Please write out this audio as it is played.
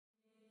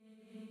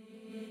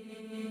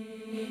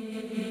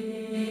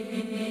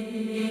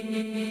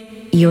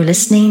You're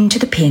listening to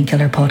the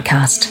Painkiller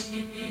Podcast.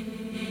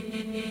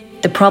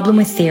 The problem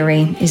with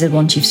theory is that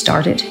once you've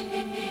started,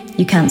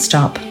 you can't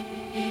stop.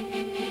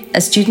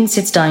 A student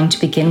sits down to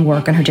begin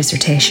work on her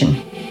dissertation.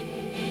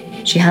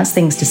 She has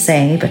things to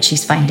say, but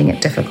she's finding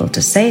it difficult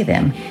to say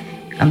them,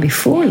 and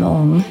before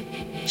long,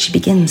 she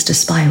begins to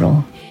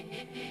spiral.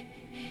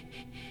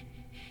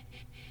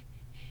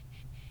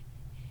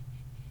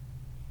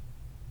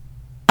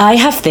 I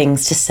have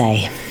things to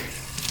say.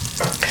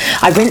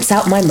 I rinse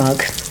out my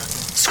mug,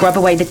 scrub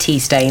away the tea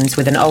stains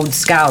with an old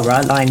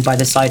scourer lying by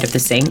the side of the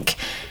sink,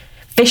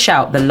 fish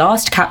out the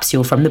last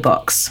capsule from the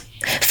box,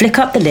 flick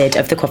up the lid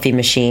of the coffee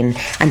machine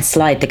and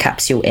slide the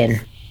capsule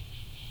in.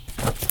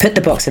 Put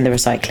the box in the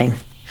recycling.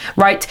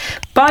 Write,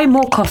 buy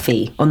more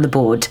coffee on the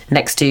board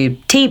next to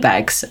tea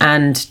bags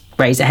and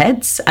razor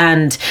heads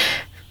and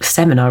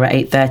seminar at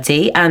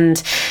 8:30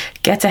 and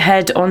get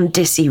ahead on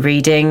Dissy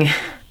reading.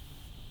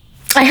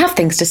 I have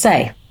things to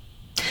say.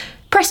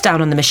 Press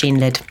down on the machine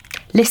lid.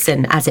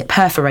 Listen as it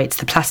perforates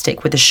the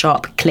plastic with a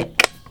sharp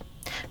click.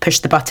 Push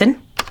the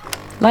button.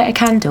 Light a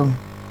candle.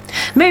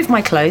 Move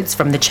my clothes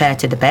from the chair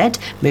to the bed.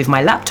 Move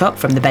my laptop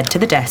from the bed to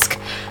the desk.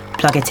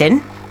 Plug it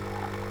in.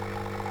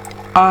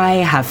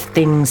 I have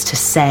things to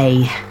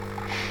say.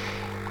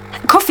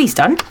 Coffee's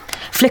done.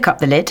 Flick up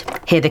the lid.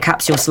 Hear the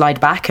capsule slide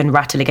back and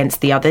rattle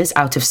against the others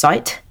out of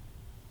sight.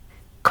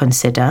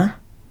 Consider.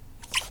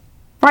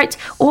 Right,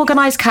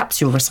 organise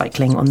capsule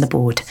recycling on the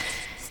board.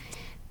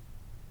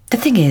 The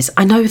thing is,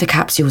 I know the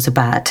capsules are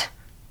bad.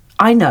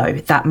 I know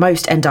that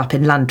most end up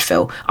in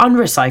landfill,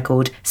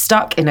 unrecycled,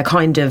 stuck in a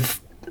kind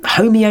of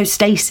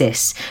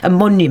homeostasis, a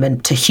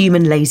monument to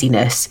human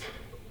laziness.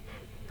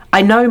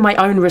 I know my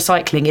own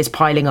recycling is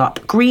piling up,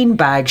 green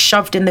bags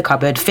shoved in the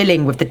cupboard,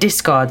 filling with the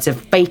discards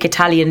of fake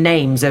Italian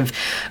names of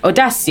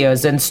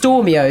Audacios and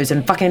Stormios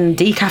and fucking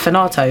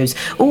Decaffeinatos.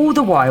 All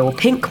the while,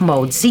 pink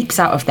mould seeps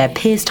out of their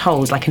pierced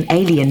holes like an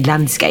alien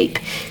landscape,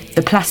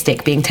 the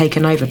plastic being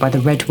taken over by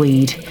the red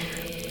weed.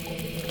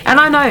 And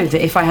I know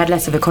that if I had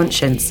less of a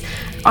conscience,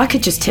 I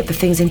could just tip the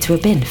things into a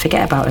bin,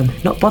 forget about them,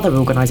 not bother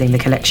organising the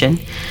collection.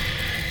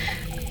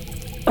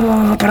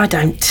 Oh, but I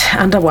don't,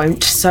 and I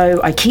won't,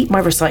 so I keep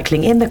my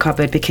recycling in the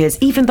cupboard because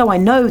even though I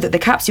know that the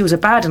capsules are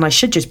bad and I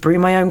should just brew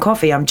my own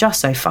coffee, I'm just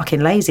so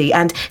fucking lazy,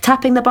 and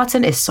tapping the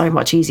button is so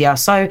much easier.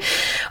 So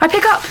I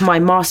pick up my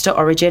Master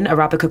Origin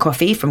Arabica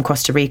coffee from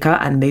Costa Rica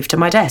and move to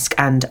my desk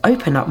and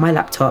open up my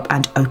laptop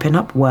and open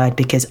up Word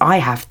because I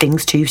have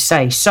things to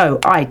say.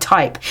 So I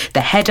type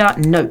the header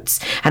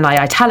notes and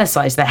I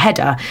italicise the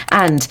header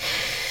and...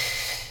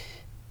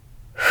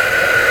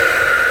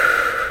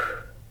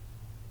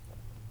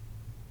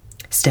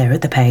 stare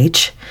at the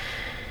page,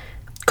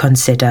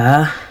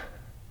 consider,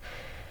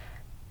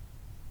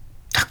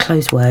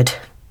 close Word,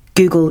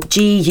 Google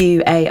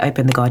GUA,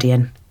 open The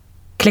Guardian,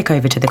 click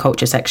over to the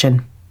culture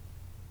section.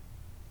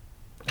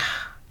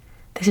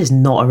 This is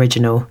not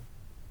original.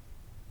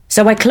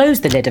 So I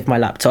close the lid of my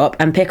laptop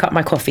and pick up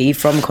my coffee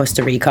from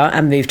Costa Rica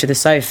and move to the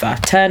sofa,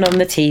 turn on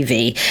the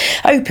TV,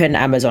 open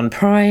Amazon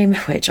Prime,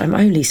 which I'm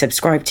only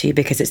subscribed to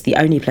because it's the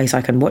only place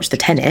I can watch the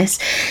tennis,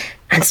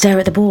 and stare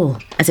at the ball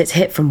as it's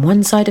hit from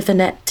one side of the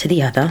net to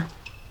the other,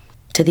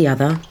 to the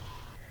other,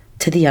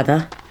 to the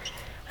other,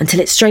 until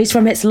it strays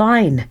from its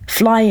line,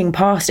 flying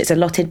past its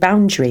allotted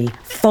boundary.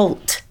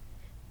 Fault.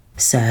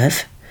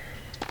 Serve.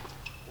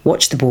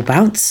 Watch the ball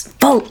bounce.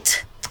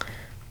 Fault.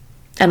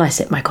 And I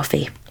sip my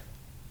coffee.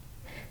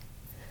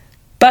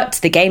 But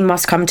the game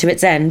must come to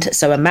its end,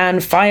 so a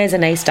man fires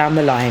an ace down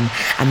the line,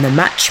 and the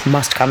match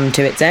must come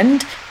to its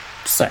end,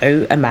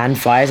 so a man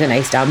fires an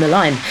ace down the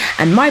line.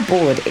 And my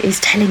board is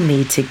telling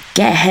me to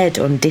get ahead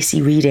on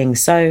Dissy reading,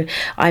 so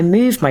I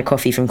move my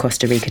coffee from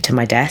Costa Rica to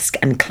my desk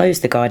and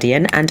close The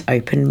Guardian and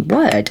open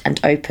Word and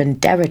open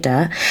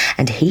Derrida,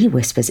 and he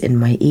whispers in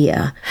my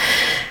ear,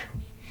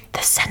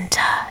 "The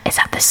centre is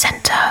at the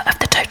centre of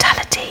the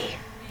totality,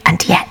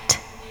 and yet,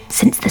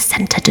 since the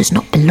centre does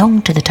not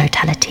belong to the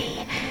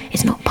totality,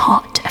 is not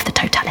part of the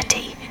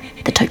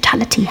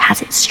totality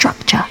has its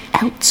structure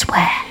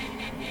elsewhere.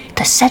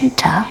 The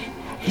centre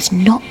is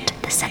not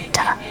the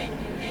centre."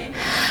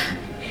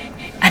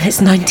 And it's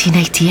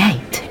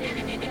 1988.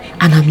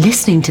 And I'm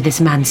listening to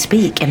this man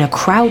speak in a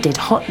crowded,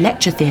 hot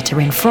lecture theatre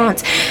in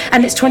France.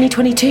 And it's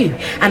 2022.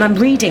 And I'm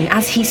reading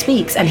as he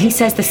speaks. And he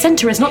says the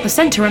centre is not the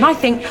centre. And I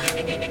think,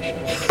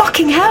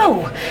 fucking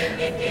hell.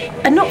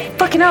 And not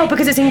fucking hell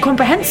because it's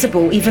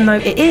incomprehensible, even though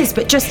it is,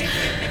 but just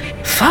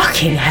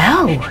fucking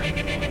hell.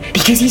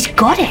 Because he's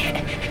got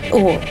it.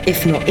 Or,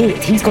 if not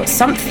it, he's got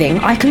something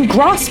I can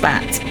grasp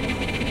at.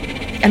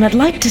 And I'd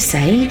like to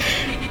say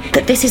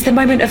that this is the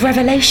moment of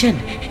revelation.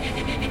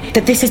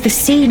 That this is the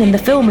scene in the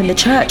film in the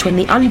church when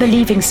the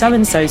unbelieving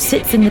so-and-so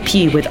sits in the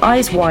pew with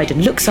eyes wide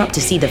and looks up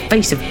to see the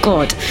face of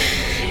God.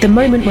 The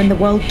moment when the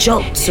world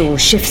jolts or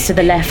shifts to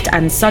the left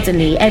and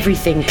suddenly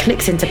everything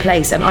clicks into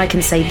place and I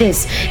can say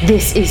this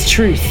is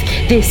truth.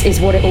 This is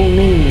what it all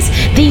means.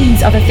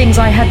 These are the things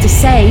I had to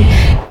say.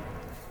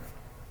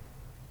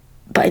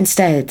 But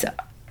instead,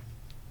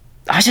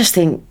 I just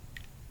think,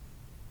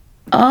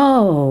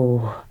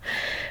 oh,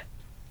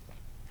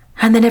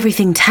 And then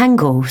everything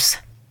tangles.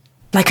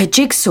 Like a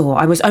jigsaw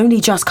I was only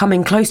just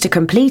coming close to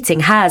completing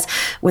has,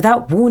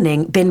 without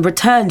warning, been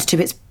returned to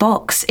its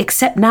box,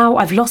 except now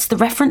I've lost the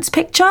reference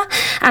picture,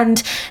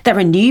 and there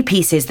are new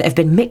pieces that have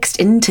been mixed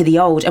into the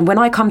old, and when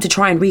I come to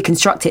try and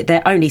reconstruct it,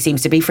 there only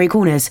seems to be 3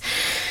 corners.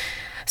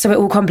 So it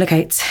all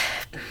complicates,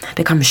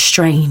 becomes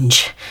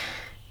strange.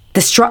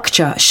 The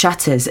structure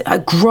shatters, a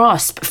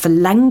grasp for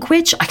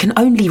language. I can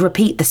only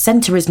repeat, the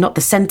centre is not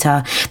the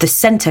centre. The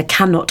centre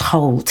cannot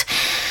hold.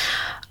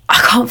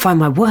 I can't find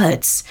my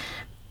words.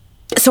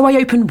 So I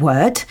open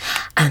Word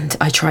and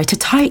I try to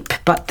type,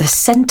 but the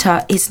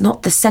centre is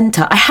not the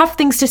centre. I have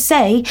things to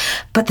say,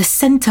 but the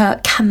centre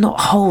cannot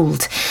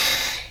hold.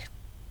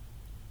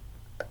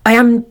 I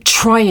am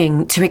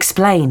trying to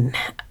explain.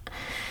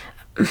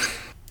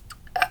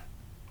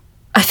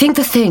 I think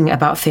the thing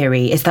about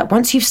theory is that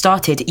once you've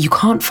started, you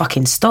can't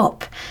fucking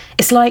stop.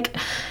 It's like,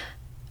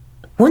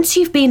 once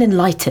you've been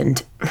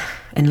enlightened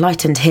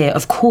here,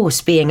 of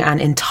course, being an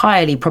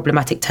entirely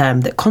problematic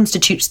term that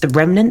constitutes the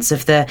remnants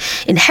of the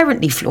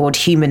inherently flawed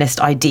humanist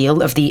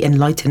ideal of the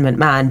Enlightenment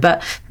man,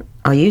 but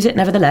I'll use it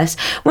nevertheless.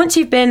 Once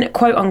you've been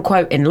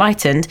quote-unquote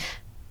enlightened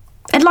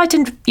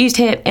used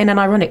here in an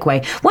ironic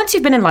way, once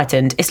you've been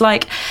enlightened, it's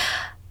like,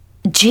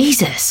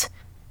 Jesus,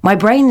 my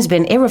brain's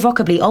been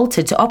irrevocably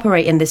altered to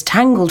operate in this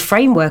tangled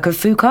framework of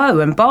Foucault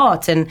and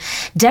Barthes and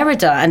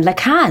Derrida and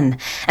Lacan.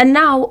 And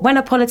now, when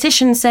a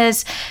politician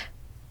says,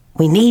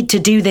 we need to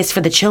do this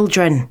for the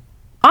children,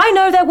 I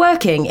know they're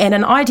working in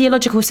an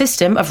ideological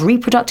system of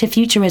reproductive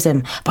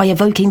futurism by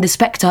evoking the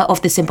spectre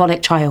of the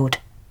symbolic child.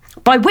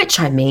 By which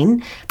I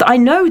mean that I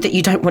know that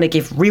you don't want to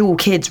give real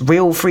kids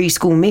real free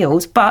school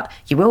meals, but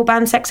you will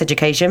ban sex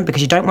education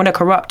because you don't want to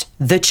corrupt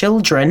the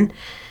children,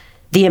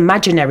 the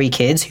imaginary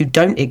kids who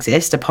don't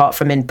exist apart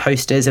from in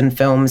posters and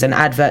films and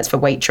adverts for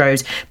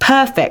Waitrose,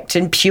 perfect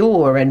and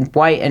pure and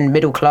white and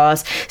middle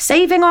class,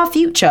 saving our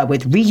future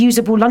with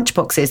reusable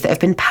lunchboxes that have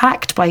been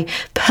packed by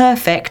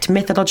perfect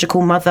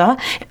mythological mother.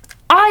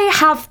 I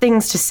have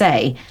things to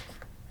say.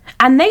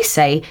 And they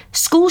say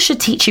schools should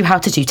teach you how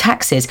to do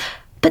taxes,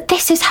 but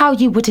this is how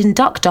you would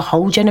induct a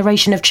whole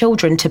generation of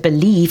children to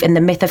believe in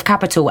the myth of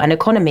capital and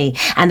economy,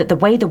 and that the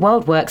way the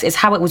world works is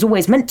how it was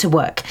always meant to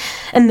work,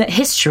 and that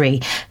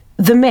history,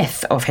 the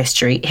myth of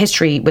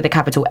history with a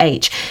capital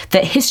H,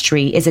 that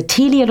history is a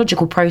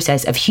teleological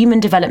process of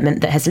human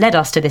development that has led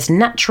us to this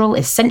natural,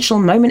 essential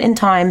moment in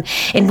time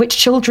in which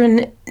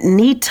children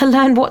need to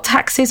learn what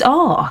taxes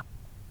are.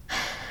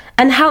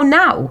 And how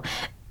now,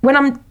 when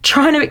I'm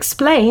trying to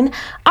explain,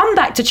 I'm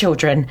back to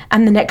children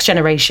and the next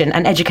generation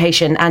and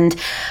education and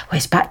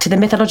it's back to the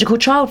mythological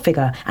child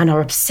figure and our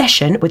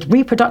obsession with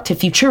reproductive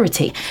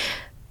futurity.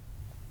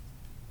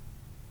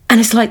 And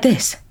it's like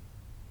this.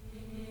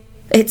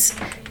 It's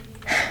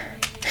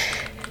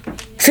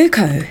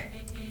Foucault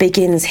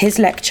begins his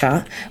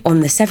lecture on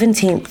the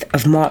 17th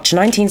of March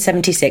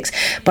 1976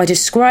 by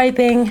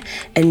describing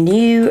a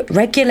new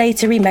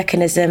regulatory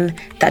mechanism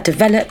that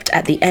developed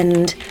at the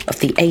end of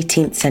the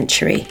 18th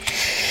century.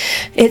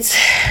 It's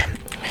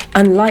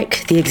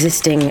unlike the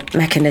existing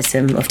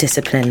mechanism of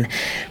discipline,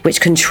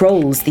 which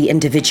controls the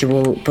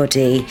individual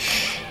body.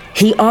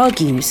 He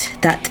argues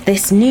that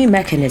this new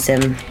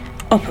mechanism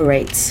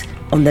operates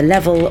on the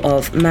level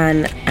of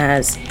man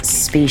as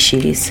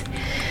species.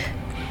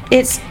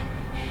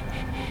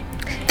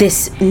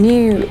 This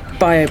new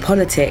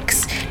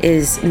biopolitics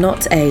is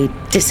not a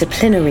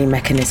disciplinary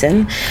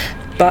mechanism,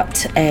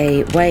 but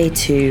a way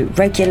to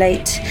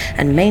regulate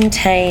and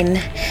maintain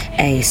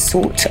a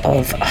sort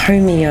of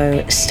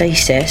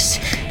homeostasis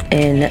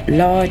in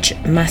large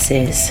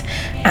masses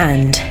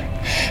and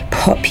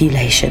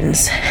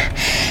populations.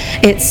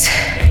 It's,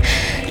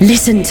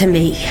 listen to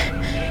me.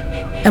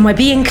 Am I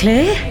being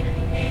clear?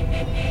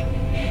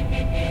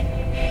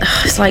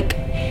 It's like,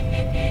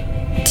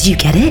 do you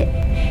get it?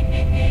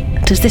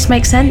 Does this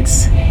make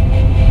sense?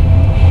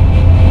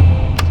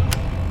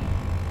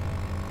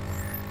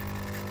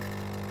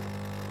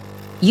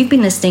 You've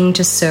been listening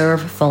to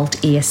Serve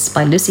Fault Ace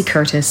by Lucy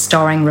Curtis,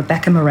 starring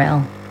Rebecca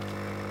Morell.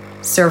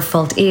 Serve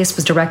Fault Ace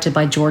was directed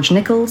by George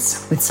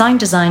Nichols, with sound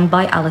design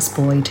by Alice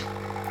Boyd.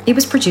 It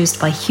was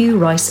produced by Hugh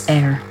Rice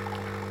Eyre.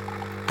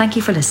 Thank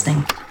you for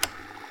listening.